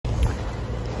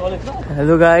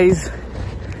Hello guys,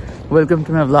 welcome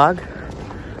to my vlog.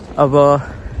 अब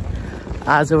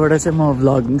आजबाट चाहिँ म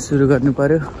भ्लगिङ सुरु गर्नु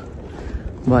पर्यो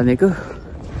भनेको।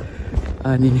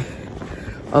 अनि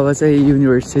अब चाहिँ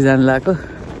युनिभर्सिटी जानु लाग्यो।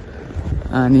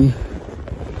 अनि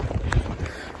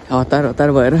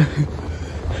हतार भएर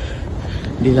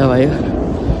ढिला भयो।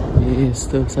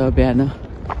 यस्तो छ बिहान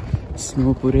स्नो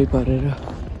पुरै परेर।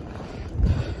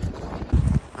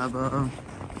 अब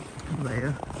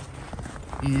भयो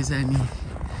यही चाहिँ नि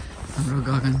हाम्रो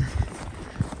गगन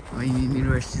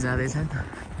युनिभर्सिटी जाँदैछन्,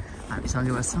 हामी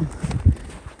सँगै बस्छौँ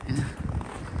होइन।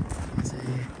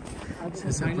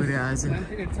 पुरै आज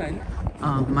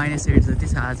 -8 जति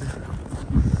छ। आज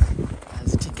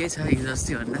ठिकै छ, हिजो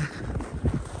अस्ति भन्दा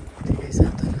ठिकै छ।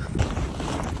 तर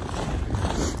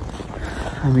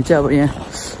हामी चाहिँ अब यहाँ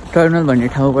टर्मिनल भन्ने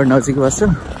ठाउँबाट नजिक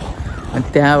बस्छौँ। अनि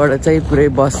त्यहाँबाट चाहिँ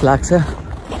पुरै बस लाग्छ,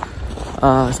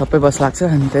 सबै बस लाग्छ।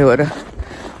 अनि त्यही भएर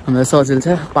हामीलाई सजिलो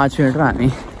छ, 5 मिनटमा हामी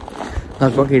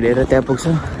लगभग हिँडेर त्यहाँ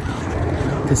पुग्छौँ।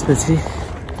 त्यसपछि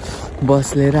बस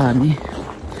लिएर हामी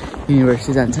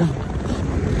युनिभर्सिटी जान्छौँ।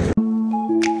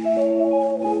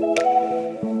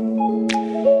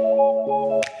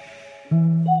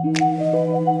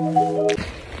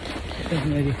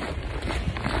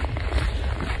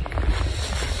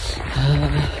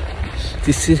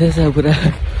 चिसो छ पुरा,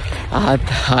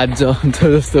 हात जम्छ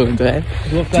जस्तो हुन्छ है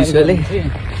चिसोले।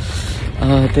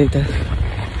 त्यही त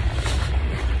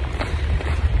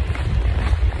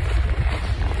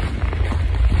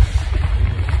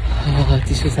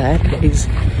चिसो छ यार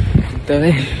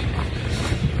एकदमै।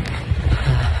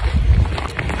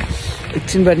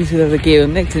 एकछिन बारी सुधा त के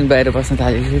हुन्न, एकछिन बाहिर बस्न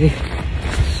थाल्यो फेरि।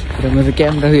 र मेरो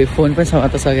क्यामेरा फोन पनि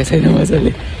समात्न सकेको छैन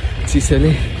मजाले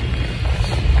चिसोले।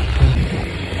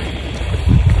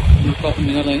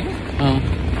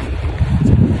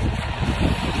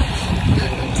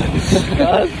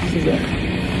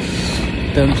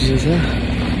 एकदम चिसो छ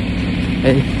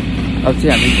है। अब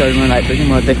चाहिँ हामी टर्मिनल आएपछि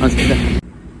म देखाउँछु त।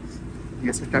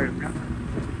 यो चाहिँ टर्मिनल,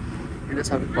 यो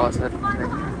सबै बसहरू मान्छे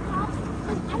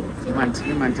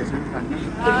छ।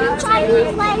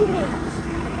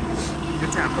 यो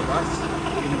चाहिँ हाम्रो बस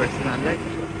युनिभर्सिटी जानलाई।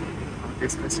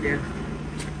 त्यसपछि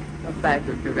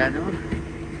ब्यागहरू त्यो गाडीमा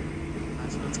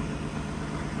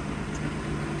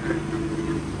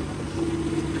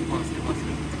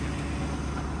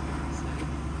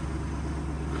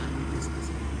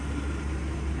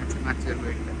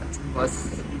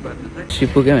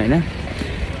पुग्यौँ होइन।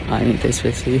 अनि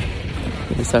त्यसपछि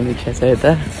समीक्षा छ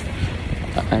यता।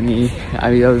 अनि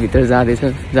हामी अब भित्र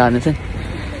जाँदैछौँ। जानु चाहिँ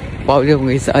पाउले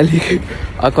पुगेछ, अलिक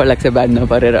अक्कड लाग्छ, बाँध्न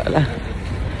परेर होला।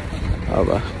 अब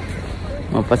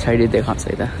म पछाडि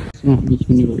देखाउँछु यता। हामी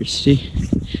युनिभर्सिटी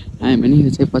आयो भने यो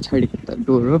चाहिँ पछाडिको त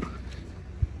डोर हो।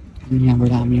 अनि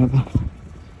यहाँबाट हामी अब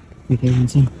भित्र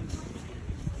जान्छौँ।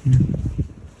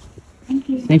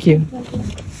 Thank you.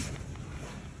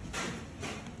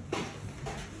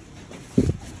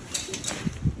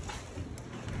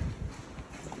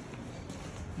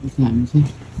 हामी चाहिँ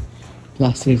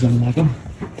क्लास 3 जानु लाग्यो।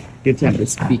 त्यो चाहिँ हाम्रो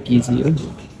स्पिकिजी हो। यो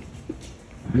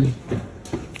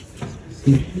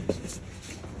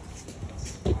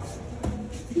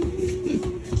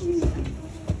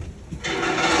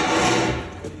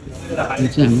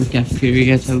चाहिँ हाम्रो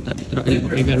क्याफेटेरिया छ उताभित्र। अहिले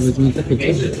 11 बजी मात्रै खुल्छ।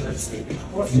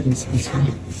 त्यसपछि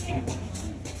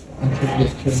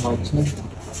लेक्चर हल छ।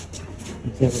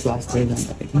 चाहिँ अब क्लास 3 जानु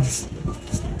लागेको।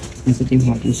 यहाँ चाहिँ टिम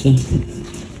हल छ।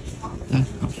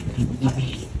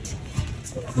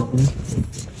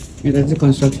 यता चाहिँ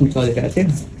कन्स्ट्रक्सन चलिरहेको थियो।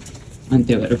 अनि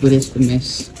त्यही भएर पुरै यस्तो मेस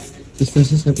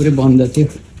त्यस्तो पुरै बन्द थियो।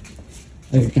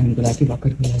 अहिले टाइमको लागि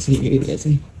भर्खर खोला चाहिँ एरिया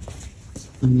चाहिँ।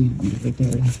 अनि हाम्रो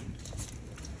त्यहाँबाट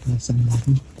क्लास जानु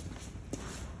लाग्यो।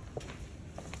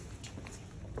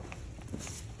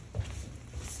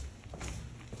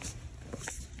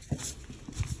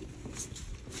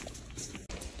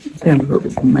 हाम्रो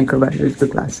माइक्रोबायोलोजीको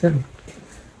क्लास छ।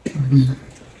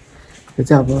 यो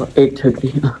चाहिँ अब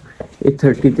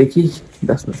 8:30देखि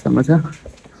 10 बजीसम्म छ।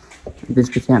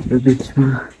 त्यसपछि हाम्रो बिचमा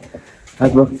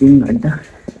लगभग 3 घन्टा,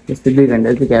 त्यस्तै 2 घन्टा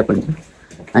चाहिँ ग्याप हुन्छ।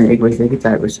 अनि 1 बजीदेखि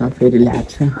 4 बजीसम्म फेरि ल्याब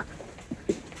छ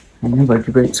होइन,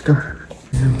 भर्टिब्रेट्सको।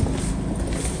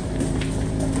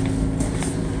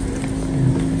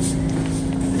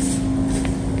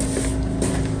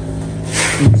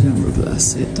 हाम्रो क्लास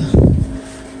चाहिँ यता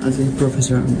अझै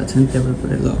प्रोफेसर हुँदा छ नि, त्यहाँबाट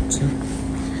पुरै लक छ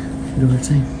डोर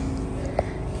चाहिँ।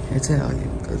 यो चाहिँ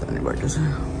अलिक जाने बाटो छ।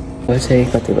 अब चाहिँ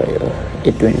कति भयो,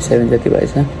 8:27 जति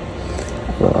भएछ। अब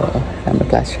हाम्रो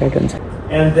क्लास स्टार्ट हुन्छ।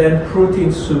 And then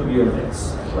protein soup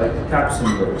units, like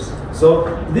capsules. So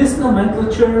this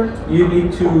nomenclature you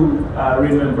need to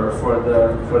remember for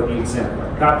the exam.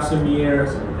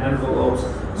 Capsumeres and envelopes.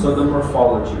 So the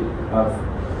morphology of.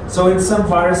 So in some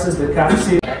viruses, the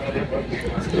capsid.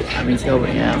 हामी चाहिँ अब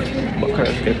यहाँ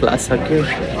भर्खर class सक्यो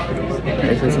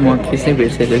त्यसपछि म खिच्नै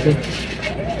बिर्सेको छु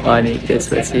अनि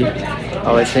त्यसपछि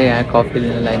अब चाहिँ यहाँ कफी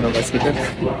लिन लाइनमा बसेको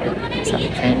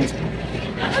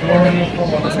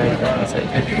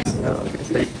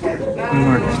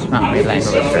हामी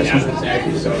लाइनमा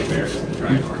बसिरहेको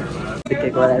छौँ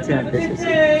Good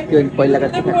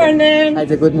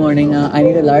morning. I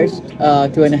need a large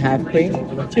 2.5 cream.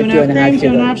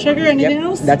 2.5 sugar. Anything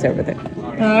else? That's everything.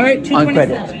 All right, On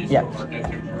credit. Yeah.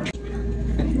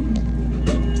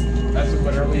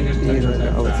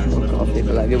 Coffee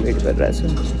को लागि वेट गरिरहेछु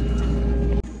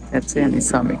यहाँ चाहिँ अनि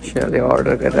समीक्षाले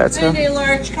अर्डर गरिरहेछ A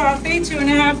large coffee,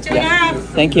 2.5, 2.5.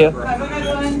 Thank you. Have a good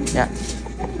one. Yeah.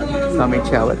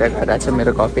 समीक्षा अब त्यहाँ गरिरहेछ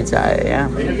मेरो कफी चाहिँ आयो यहाँ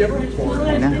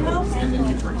होइन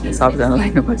सबजना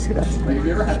लाइनमा बसिरहेछ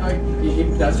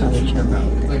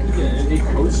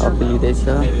कफी लिँदैछ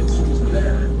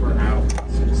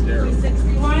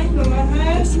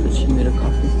त्यसपछि मेरो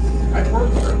कफी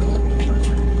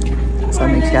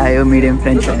समीक्षा आयो मिडियम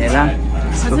फ्रेन्च भनेर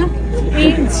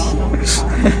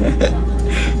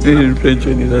मिडियम फ्रेन्च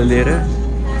भनेर लिएर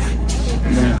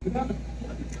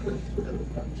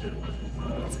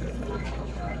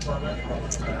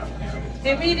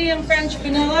A medium French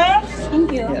vanilla.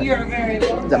 Thank you. You're very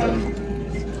welcome.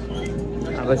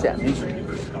 अब चाहिँ हामी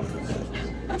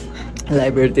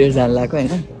लाइब्रेरीतिर जानु लाग्यो होइन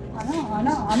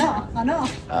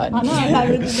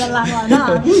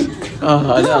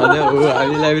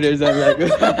हामी लाइब्रेरी जानु लाग्यो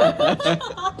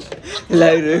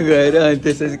लाइब्रेरी गएर अनि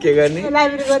त्यसपछि के गर्ने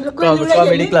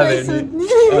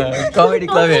कमेडी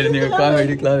क्लब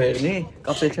हेर्ने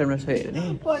कपिल शर्मा सो हेर्ने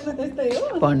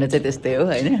पढ्नु चाहिँ त्यस्तै हो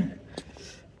होइन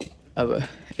अब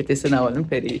त्यस्तो नभनौँ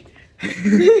फेरि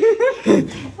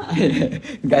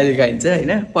गाली खाइन्छ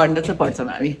होइन पढ्न चाहिँ पढ्छौँ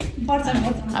हामी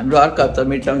हाम्रो अर्को हप्ता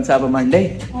मिड टर्म छ अब मन्डे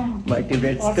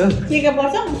भर्टिब्रेट्सको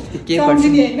के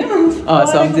सम्झिँदैन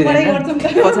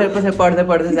पछाडि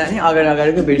पढ्दै जाने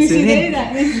अगाडिको बिर्सिने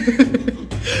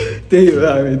त्यही हो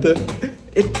हामी त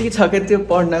यति छ क्या त्यो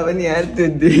पढ्न पनि यार त्यो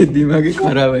दिमागै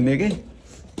खराब हुने क्या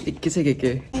के चाहिँ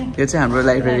के यो चाहिँ हाम्रो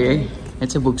लाइब्रेरी है यहाँ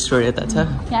चाहिँ बुक स्टोर यता छ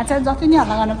यहाँ चाहिँ जति नि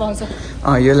हल्ला गर्न पाउँछ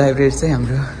यो लाइब्रेरी चाहिँ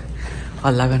हाम्रो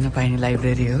हल्ला गर्न पाइने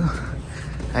लाइब्रेरी हो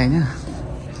होइन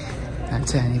यहाँ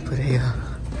चाहिँ हामी पुरै यो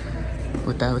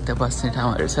उता बस्ने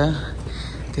ठाउँहरू छ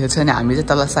त्यो छ नि हामी चाहिँ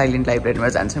तल साइलेन्ट लाइब्रेरीमा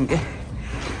जान्छौँ के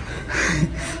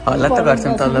हल्ला त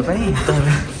गर्छौँ तल पनि तर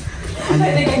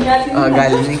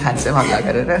गाली नै खान्छौँ हल्ला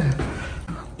गरेर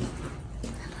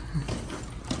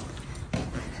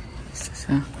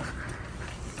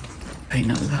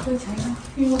होइन ल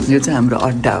यो चाहिँ हाम्रो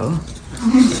अड्डा हो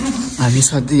हामी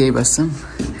सधैँ यही बस्छौँ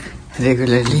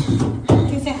रेगुलरली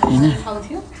होइन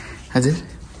हजुर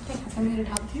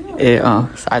ए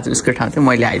आज उसको ठाउँ थियो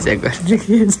मैले हाइज्याक गरेँ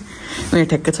यहाँ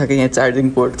ठ्याक्कै छ कि यहाँ चार्जिङ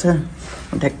पोर्ट छ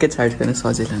ठ्याक्कै चार्ज गर्न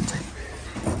सजिलो हुन्छ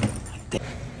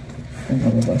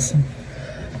बस्छौँ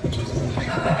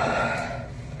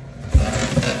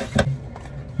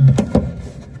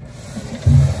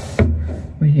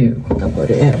कता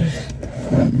पऱ्यो यार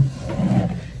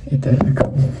यता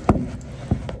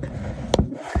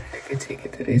ठिकै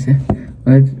त रहेछ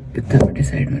यतापट्टि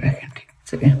साइडमा राखेँ ठिक छ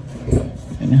क्या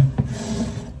होइन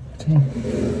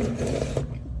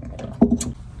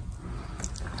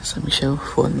समीक्षा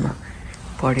फोनमा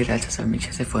पढिरहेछ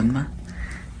समीक्षा चाहिँ फोनमा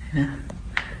होइन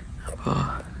अब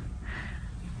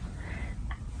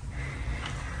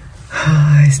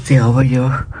यस्तै अब यो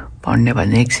पढ्ने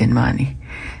भन्ने एकछिनमा अनि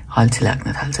अल्छी लाग्न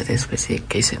थाल्छ त्यसपछि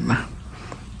एकैछिनमा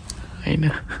होइन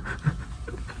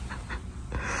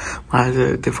आज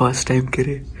त्यो फर्स्ट टाइम के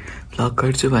अरे भ्लग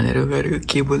गर्छु भनेर गरेको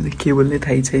के बोल्ने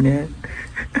थाहै छैन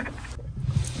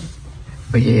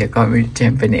यो कमेडी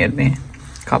च्याम्पियन हेर्ने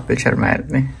कपिल शर्मा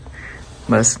हेर्ने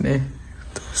बस्ने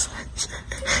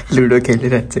लुडो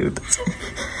खेलिरहेको चाहिँ उता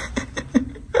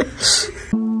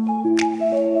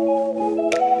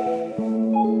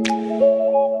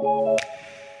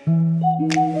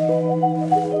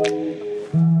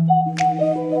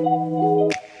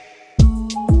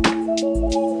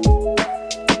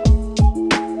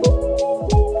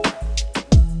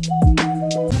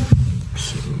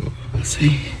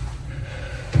चाहिँ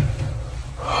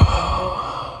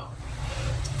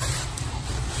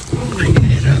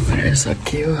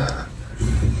सक्यो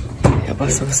यहाँ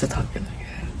बस्छ थकेन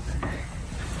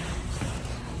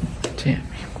चाहिँ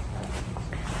हामी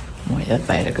म यहाँ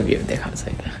बाहिरको भ्यू देखाउँछ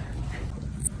होइन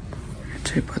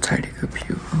चाहिँ पछाडिको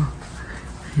भ्यू हो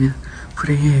होइन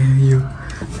पुरै यो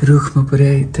रुखमा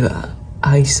पुरै त्यो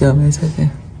आइसमै छ क्या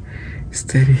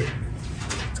यस्तरी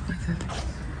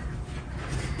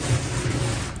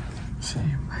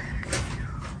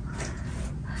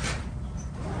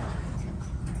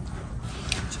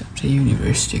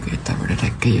युनिभर्सिटीको यताबाट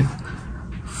ठ्याक्कै यो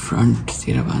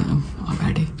फ्रन्टतिर भनौँ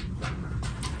अगाडि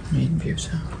मेन भ्यू छ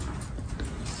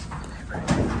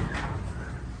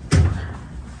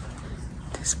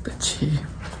त्यसपछि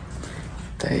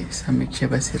यतै समीक्षा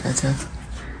बसिरहेछ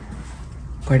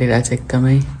पढिरहेछ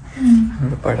एकदमै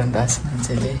हाम्रो पढनदास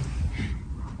मान्छेले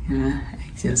यहाँ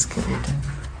एक्सेल्स क्यारेक्टर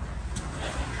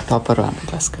टपर हो हाम्रो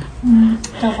क्लासका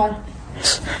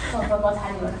अब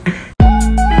हामीलाई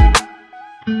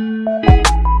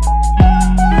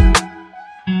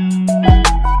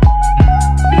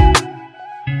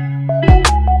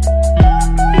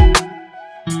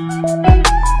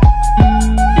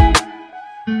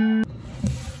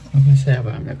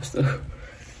कस्तो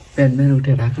बिहान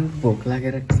उठेर आएको भोक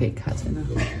लागेर केही खाएको छैन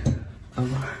अब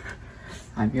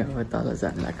हामी अब तल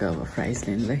जानु लाग्यो अब फ्राइज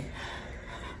लिनलाई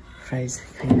फ्राइज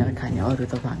खाने अरू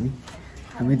त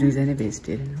हामी दुईजना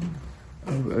भेजिटेरियन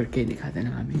हो अरू केही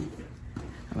खाँदैनौँ हामी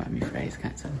अब हामी फ्राइज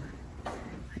खान्छौँ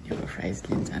अनि अब फ्राइज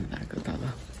लिन जानु लाग्यो तल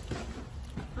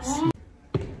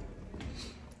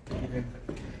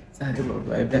साह्रै भोक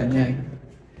भयो बिहान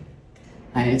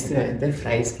हामी यस्तो हेर्दै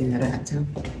फ्राइज किनेर खान्छौँ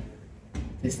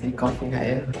त्यसले कफी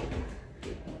खायो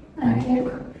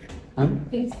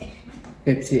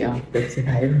पेप्सी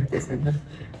खायो त्यसमा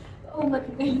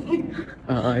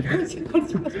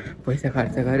पैसा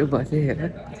खर्च गऱ्यो बस्यो हेर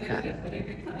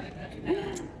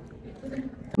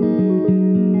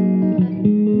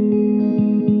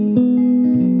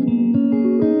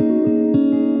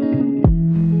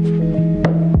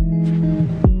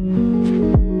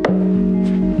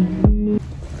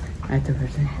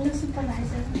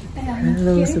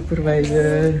Hello,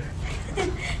 supervisor.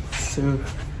 So,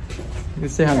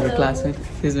 this is our classmate.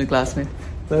 He's my classmate.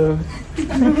 Hello.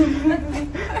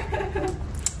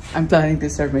 I'm planning to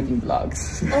start making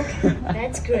vlogs. Okay,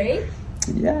 that's great.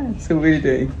 Yeah. So, what are you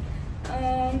doing?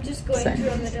 Just going through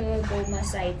a little about my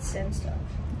sites and stuff.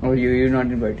 Oh, you're not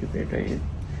in vertebrate, right?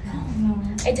 No.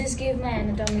 I just gave my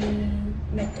anatomy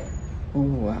midterm. Oh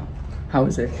wow. How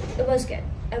was it? It was good.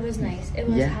 It was nice. It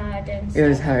was hard and stuff. It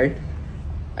was hard.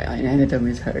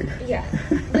 Anatomy is hard. Yeah,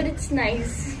 but it's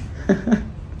nice.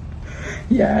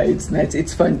 Yeah, it's nice.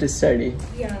 It's fun to study.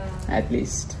 Yeah. At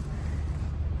least.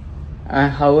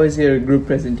 How was your group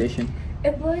presentation?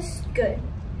 It was good.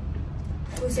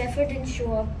 Zephyr didn't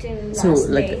show up till last So,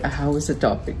 day. how was the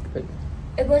topic?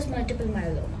 It was multiple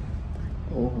myeloma.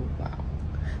 Oh wow.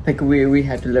 We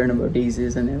had to learn about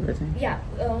diseases and everything. Yeah,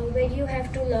 where you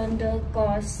have to learn the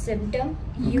cause, symptom,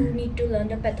 you need to learn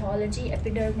the pathology,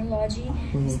 epidemiology,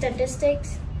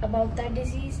 statistics about that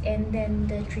disease, and then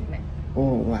the treatment.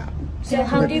 Oh wow. So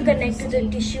how do you connect to the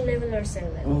tissue level or cell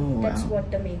level? Oh, wow. That's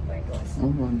what the main point was.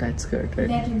 Oh, that's good. Right?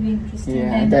 That would be interesting.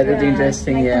 Yeah, And that would be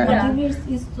interesting. like Yeah. The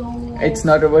multiverse is so. It's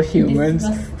not about humans,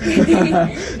 disgusting.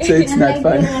 so it's And not like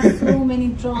fun. there are so many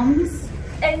drums.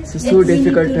 And So It's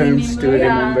difficult easy to terms to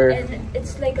remember. and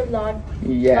it's like a lot.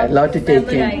 Yeah, a lot to take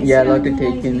in. memorize. Yeah, a lot to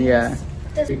take in. Yeah.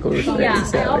 Just, Because yeah,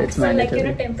 it's, I opt it's for like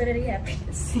mandatory. temporary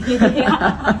happiness.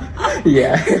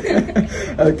 Yeah.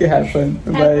 Okay, have fun.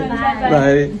 Bye. Bye.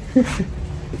 Bye.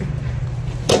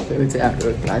 त्यो चाहिँ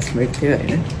हाम्रो classmate थियो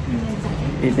होइन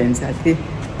एकजना साथी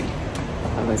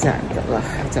अब चाहिँ हामी तल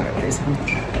चढ्दैछौँ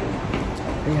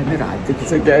यहाँ मेरो हात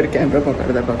दुखिसक्यो अरू क्यामेरा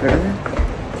पक्रिँदा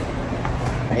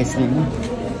प्राइस लिनु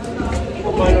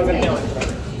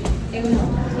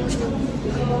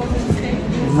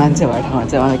मान्छे भएको ठाउँमा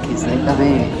चाहिँ मलाई खिच्न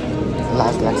एकदमै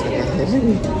लाज लाग्छ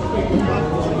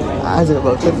आज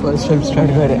भर्खर फर्स्ट टाइम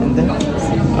स्टार्ट गरेँ नि त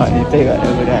अनि त्यही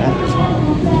गरेर कुरा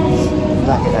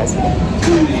लागिरहेको छ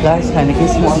लार्ज खाने कि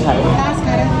स्मल खाने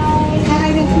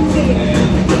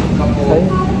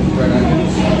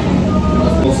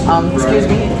Excuse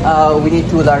me, we need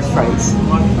 2 large fries.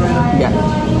 Yeah.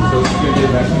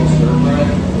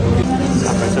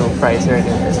 So fries right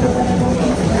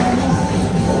there.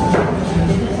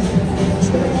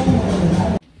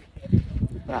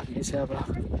 हामीले चाहिँ अब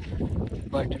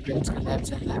बटरफ्रेन्ड्सको ल्याब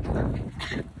चाहिँ लाग्यो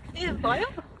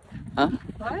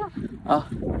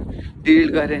डिलिट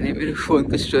गरेँ नि मेरो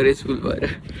फोनको स्टोरेज फुल भएर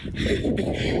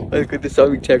अलिकति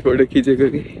समीक्षाको फोटो खिचेको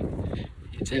कि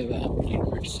यो चाहिँ अब हाम्रो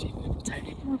युनिभर्सिटीको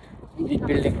पछाडि मेन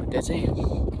बिल्डिङ हो त्यो चाहिँ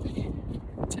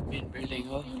मेन बिल्डिङ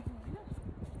हो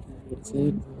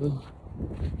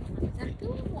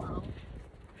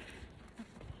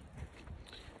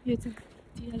यो चाहिँ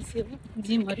टिएलसी हो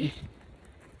जिमहरू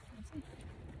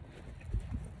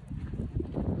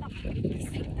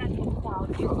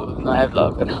नयाँ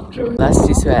भ्लगहरू लास्ट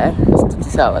चिसो आयो कस्तो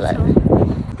चिसो हावा लाग्यो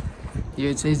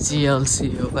यो चाहिँ जिएलसी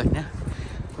हो होइन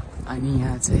अनि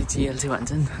यहाँ चाहिँ जिएलसी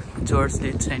भन्छन् जोर्ज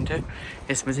लिड सेन्टर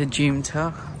यसमा चाहिँ जिम छ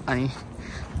अनि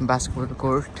बास्केटबल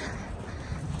कोर्ट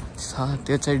छ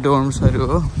त्यो चाहिँ डोर्म्सहरू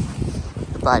हो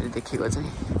पारि देखेको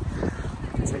चाहिँ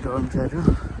त्यो चाहिँ डोर्म्सहरू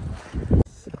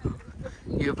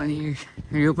यो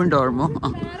पनि डर्म हो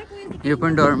यो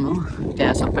पनि डर्म हो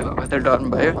त्यहाँ सबै भएको त डर्म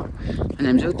भयो अनि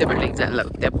हामी चाहिँ त्यो बिल्डिङ जानु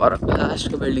लाग्यो त्यहाँ परको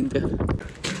लास्टको बिल्डिङ थियो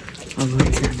अब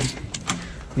चाहिँ हामी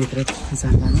भित्र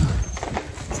जानु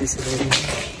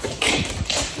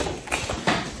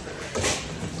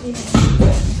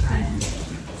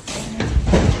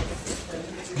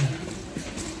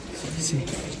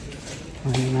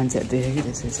अनि मान्छेहरू देखेँ कि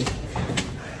त्यसपछि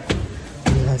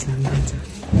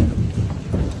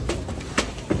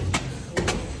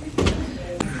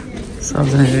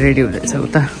सबजना रेडी हुँदैछ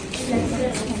उता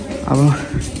अब म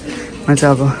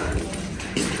चाहिँ अब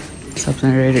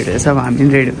सबजना रेडी हुँदैछ अब हामी पनि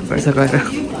रेडी हुनुपर्छ गएर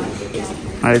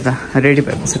अहिले त रेडी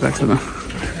भएपछि गर्छु म हामी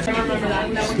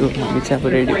चाहिँ अब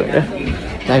रेडी भएर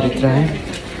लाइभित्र आएँ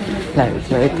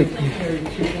लाइभित्र यति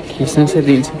खिच्नु चाहिँ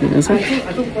दिन्छु दिनु छ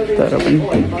तर पनि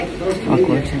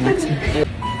अक्वर्ड लाग्छ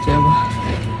चाहिँ अब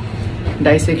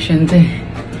डाइसेक्सन चाहिँ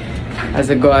आज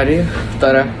गऱ्यो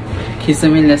तर खिच्न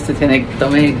मिल्ने जस्तो थिएन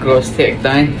एकदमै ग्रोस थियो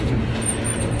एकदमै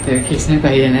त्यो खिच्नै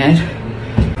पाइएन यार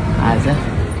आज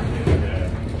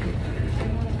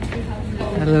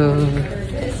हेलो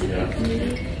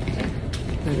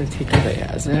ठिकै भयो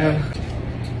आज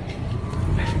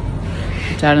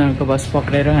 4 नम्बरको बस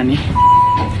पक्रेर अनि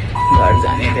घर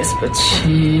जाने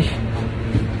त्यसपछि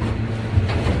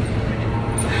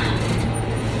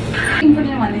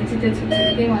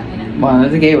भन्नु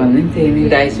चाहिँ केही भन्दैन त्यही नि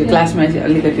डाइस क्लासमा चाहिँ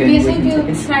अलिकति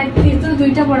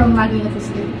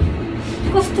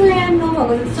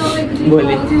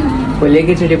भोलि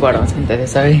एकैचोटि पढाउँछ नि त त्यो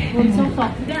सबै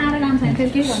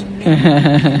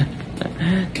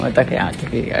म त के आउँछु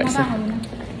के गर्छु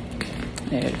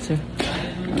हेर्छु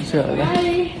होला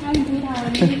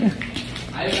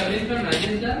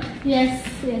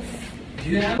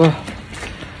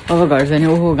अब घर जाने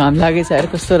ओहो घाम लागेछ यार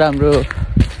कस्तो राम्रो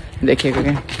देखेको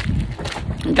क्या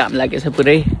घाम लागेछ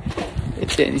पुरै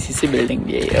एनसिसी बिल्डिङ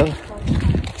यही हो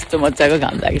यस्तो मजाको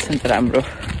घाम लागेछ नि त राम्रो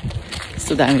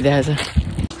यस्तो दामी देखाएको छ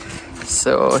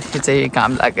सो यो चाहिँ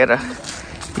घाम लागेर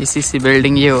एनसिसी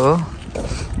बिल्डिङ यो हो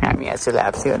हामी यहाँ चाहिँ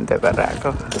ल्याब थियो अनि त्यो गरेर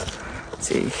आएको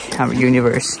चाहिँ हाम्रो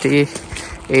युनिभर्सिटी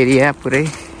एरिया पुरै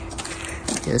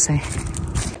यो चाहिँ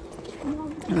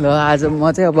ल आज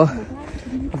म चाहिँ अब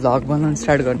भ्लग बनाउनु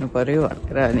स्टार्ट गर्नु पऱ्यो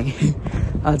भनेर अनि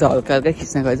आज हल्का हल्का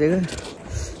खिच्न खोजेको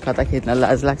कता खिच्न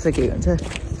लाज लाग्छ के भन्छ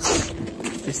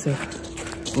त्यस्तो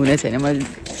हुने छैन मैले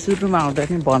सुरुमा आउँदा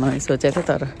पनि बनाउने सोचेको थिएँ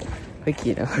तर खै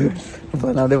किन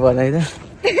बनाउँदै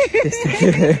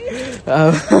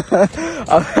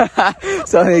अब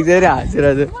समीक चाहिँ हाँसेर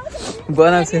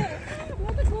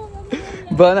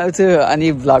बनाउँछु अनि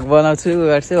भ्लग बनाउँछु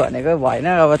गर्छु भनेको भएन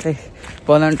अब चाहिँ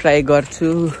बनाउनु ट्राई गर्छु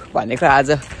भनेको आज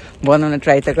बनाउन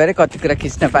ट्राई त गरेँ कति कुरा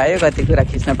खिच्न पायो कति कुरा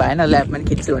खिच्न पाएन ल्याबमा पनि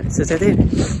खिच्छु भन्ने सोचेको थिएँ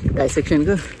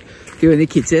डाइसेक्सनको त्यो पनि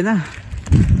खिचेन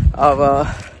अब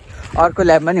अर्को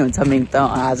ल्याबमा नि हुन्छ मिन त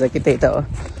आज कि त्यही त हो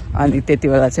अनि त्यति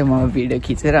बेला चाहिँ म भिडियो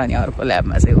खिचेर अनि अर्को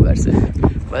ल्याबमा चाहिँ उ गर्छु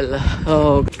बल्ल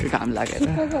घाम लागेर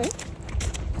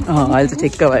अहिले चाहिँ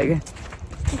ठिक्क भयो क्या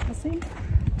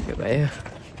त्यो भयो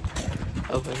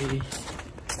अब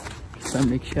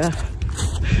समीक्षा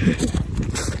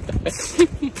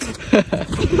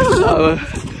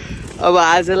अब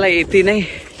आजलाई यति नै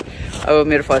अब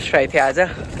मेरो फर्स्ट ट्राई थियो आज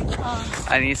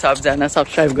अनि सबजना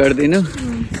सब्सक्राइब गरिदिनु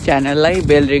च्यानललाई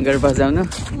बेल रिङ्गर बजाउनु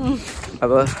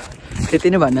अब त्यति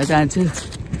नै भन्न चाहन्छु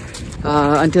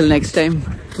अन्टिल नेक्स्ट टाइम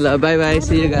ल by by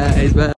C you guys by